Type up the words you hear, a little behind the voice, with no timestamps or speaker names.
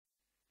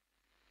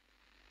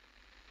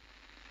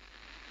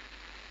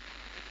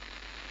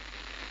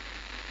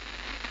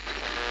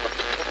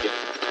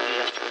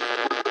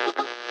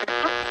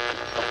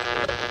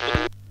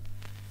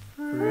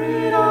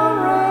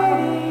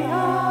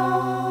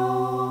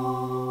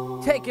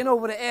taking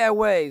over the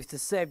airwaves to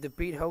save the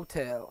Beat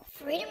Hotel.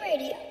 Freedom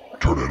Radio.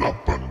 Turn it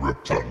up and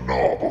rip the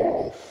knob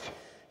off.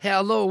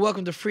 Hello,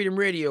 welcome to Freedom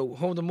Radio,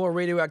 home to more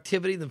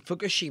radioactivity than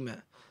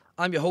Fukushima.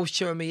 I'm your host,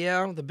 Chairman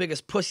Miaow, the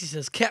biggest pussy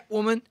since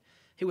Catwoman.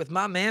 Here with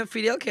my man,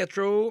 Fidel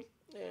Catro.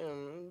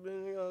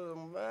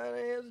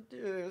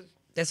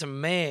 That's a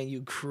man,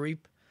 you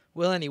creep.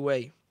 Well,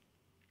 anyway,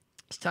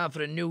 it's time for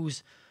the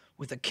news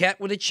with a cat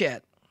with a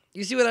chat.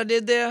 You see what I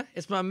did there?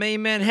 It's my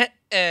main man,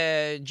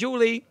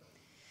 Julie.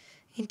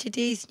 In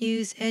today's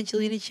news,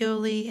 Angelina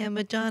Jolie and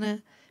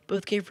Madonna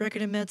both gave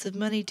record amounts of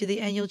money to the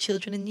annual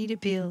Children in Need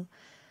appeal.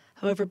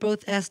 However,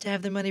 both asked to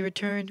have their money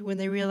returned when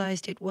they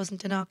realized it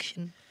wasn't an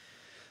auction.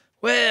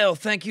 Well,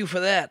 thank you for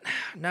that.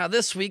 Now,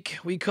 this week,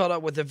 we caught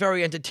up with a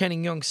very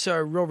entertaining young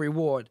Sir Rory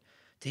Ward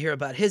to hear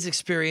about his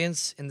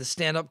experience in the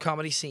stand-up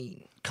comedy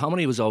scene.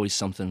 Comedy was always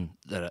something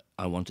that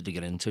I wanted to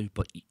get into,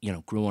 but, you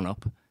know, growing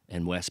up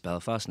in West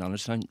Belfast and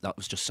Anderstown, that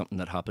was just something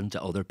that happened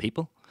to other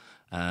people.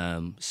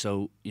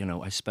 So, you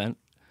know, I spent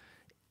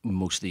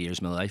most of the years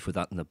of my life with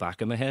that in the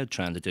back of my head,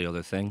 trying to do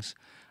other things.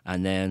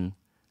 And then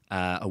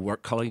a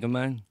work colleague of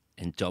mine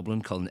in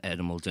Dublin called Ed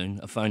Muldoon,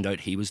 I found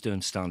out he was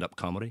doing stand-up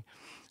comedy.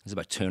 It was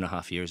about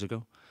 2.5 years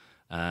ago.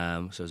 So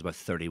I was about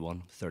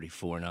 31,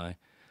 34 now.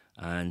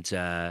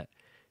 And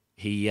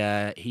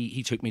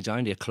he took me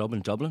down to a club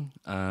in Dublin,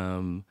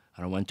 and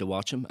I went to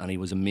watch him, and he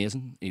was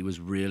amazing. He was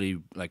really,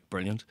 like,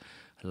 brilliant.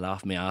 I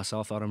laughed my ass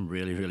off at him,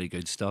 really, really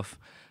good stuff.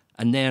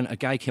 And then a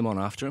guy came on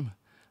after him,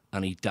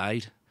 and he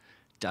died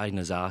in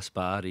his ass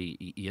bad.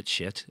 He ate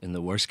shit in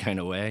the worst kind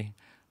of way.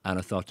 And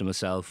I thought to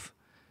myself,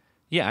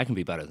 yeah, I can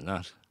be better than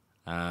that.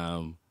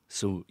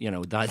 So, you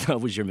know,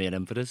 that was your main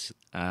impetus.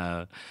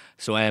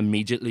 So I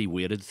immediately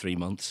waited 3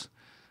 months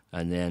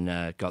and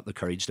then got the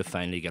courage to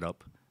finally get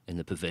up in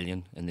the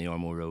pavilion in the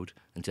Ormo Road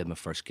and did my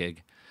first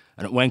gig.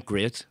 And it went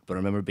great, but I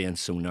remember being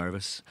so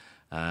nervous.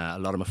 A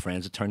lot of my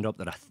friends had turned up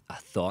that I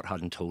thought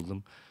hadn't told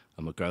them.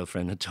 And my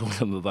girlfriend had told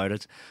them about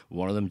it.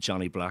 One of them,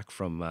 Johnny Black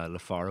from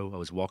LaFaro, I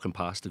was walking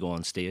past to go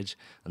on stage,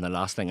 and the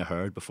last thing I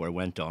heard before I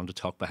went on to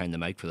talk behind the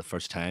mic for the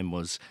first time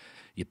was,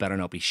 "You better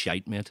not be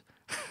shite, mate."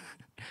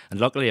 And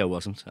luckily I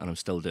wasn't, and I'm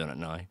still doing it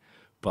now.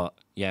 But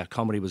yeah,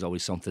 comedy was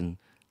always something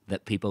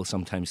that people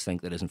sometimes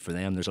think that isn't for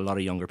them. There's a lot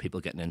of younger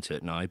people getting into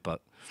it now,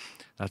 but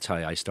that's how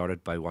I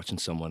started, by watching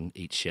someone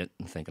eat shit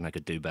and thinking I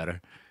could do better.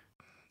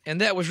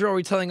 And that was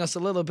Rory telling us a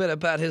little bit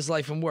about his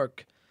life and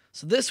work.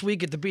 So this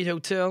week at the Beat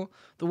Hotel,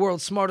 the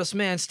world's smartest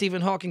man,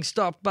 Stephen Hawking,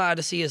 stopped by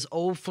to see his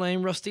old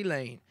flame, Rusty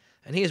Lane.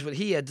 And here's what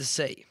he had to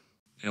say.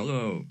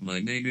 Hello, my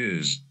name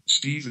is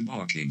Stephen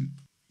Hawking.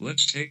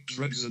 Let's take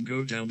drugs and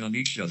go down on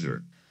each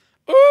other.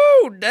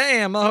 Ooh,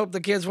 damn, I hope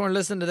the kids weren't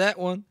listening to that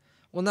one.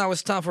 Well, now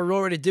it's time for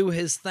Rory to do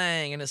his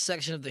thing in a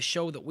section of the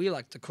show that we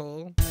like to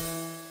call...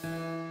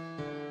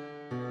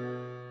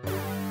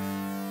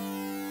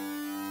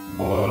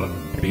 One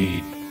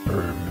beat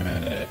per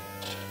minute.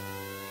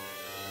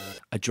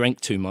 I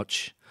drink too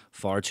much,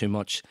 far too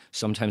much.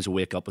 Sometimes I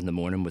wake up in the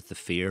morning with the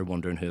fear,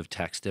 wondering who I've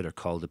texted or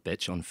called a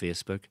bitch on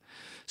Facebook.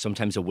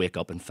 Sometimes I wake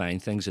up and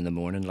find things in the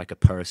morning, like a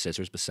pair of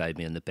scissors beside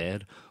me in the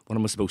bed. What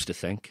am I supposed to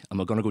think?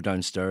 Am I going to go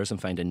downstairs and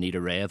find a neat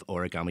array of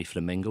origami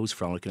flamingos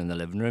frolicking in the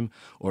living room?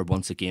 Or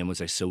once again was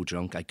I so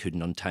drunk I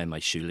couldn't untie my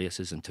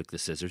shoelaces and took the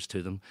scissors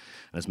to them?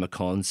 And as my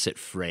cons sit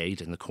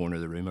frayed in the corner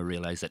of the room, I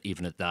realised that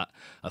even at that,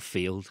 I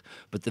failed.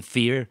 But the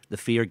fear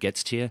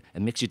gets to you.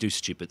 It makes you do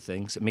stupid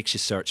things. It makes you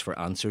search for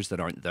answers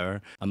that aren't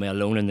there. Am I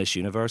alone in this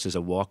universe as I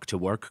walk to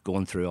work,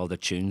 going through all the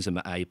tunes in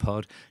my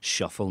iPod?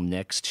 Shuffle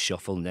next,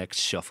 shuffle next,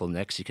 shuffle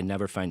next. You can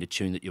never find a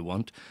tune that you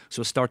want.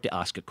 So I start to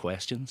ask it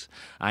questions.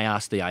 I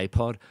ask the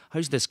iPod,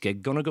 how's this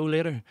gig going to go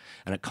later?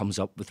 And it comes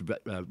up with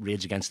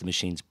Rage Against the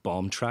Machine's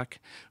Bomb track,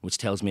 which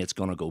tells me it's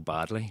going to go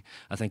badly.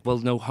 I think, well,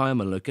 no, how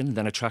am I looking?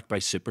 Then a track by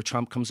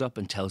Supertramp comes up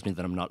and tells me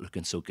that I'm not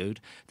looking so good.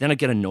 Then I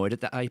get annoyed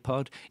at the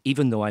iPod.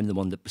 Even though I'm the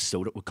one that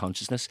bestowed it with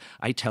consciousness,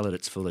 I tell it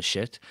it's full of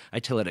shit. I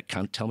tell it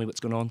can't tell me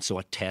what's going on, so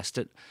I test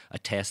it. I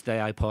test the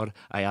iPod.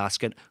 I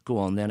ask it, go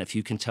on then, if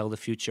you can tell the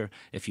future,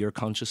 if you're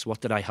conscious,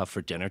 what did I have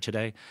for dinner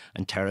today?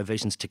 And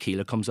TerraVision's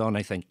Tequila comes on.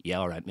 I think, yeah,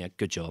 all right, mate,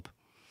 good job.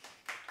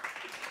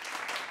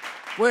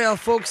 Well,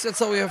 folks,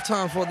 that's all we have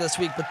time for this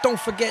week. But don't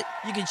forget,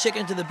 you can check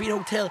into the Beat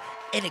Hotel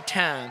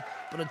anytime.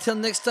 But until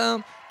next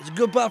time, it's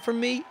goodbye from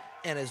me,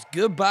 and it's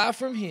goodbye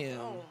from him.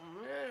 Oh,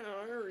 man,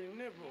 I already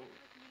nibbled.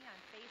 Me on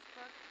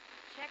Facebook.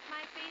 Check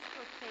my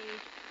Facebook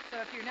page. So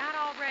if you're not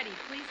already,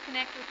 please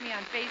connect with me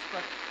on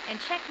Facebook and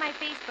check my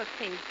Facebook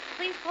page.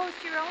 Please post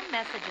your own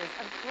messages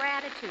of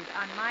gratitude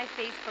on my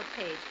Facebook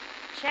page.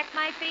 Check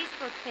my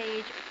Facebook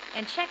page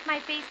and check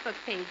my Facebook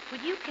page.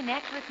 Would you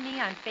connect with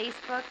me on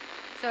Facebook?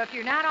 So if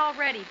you're not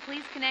already,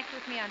 please connect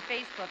with me on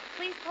Facebook.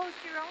 Please post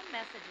your own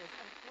messages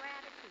of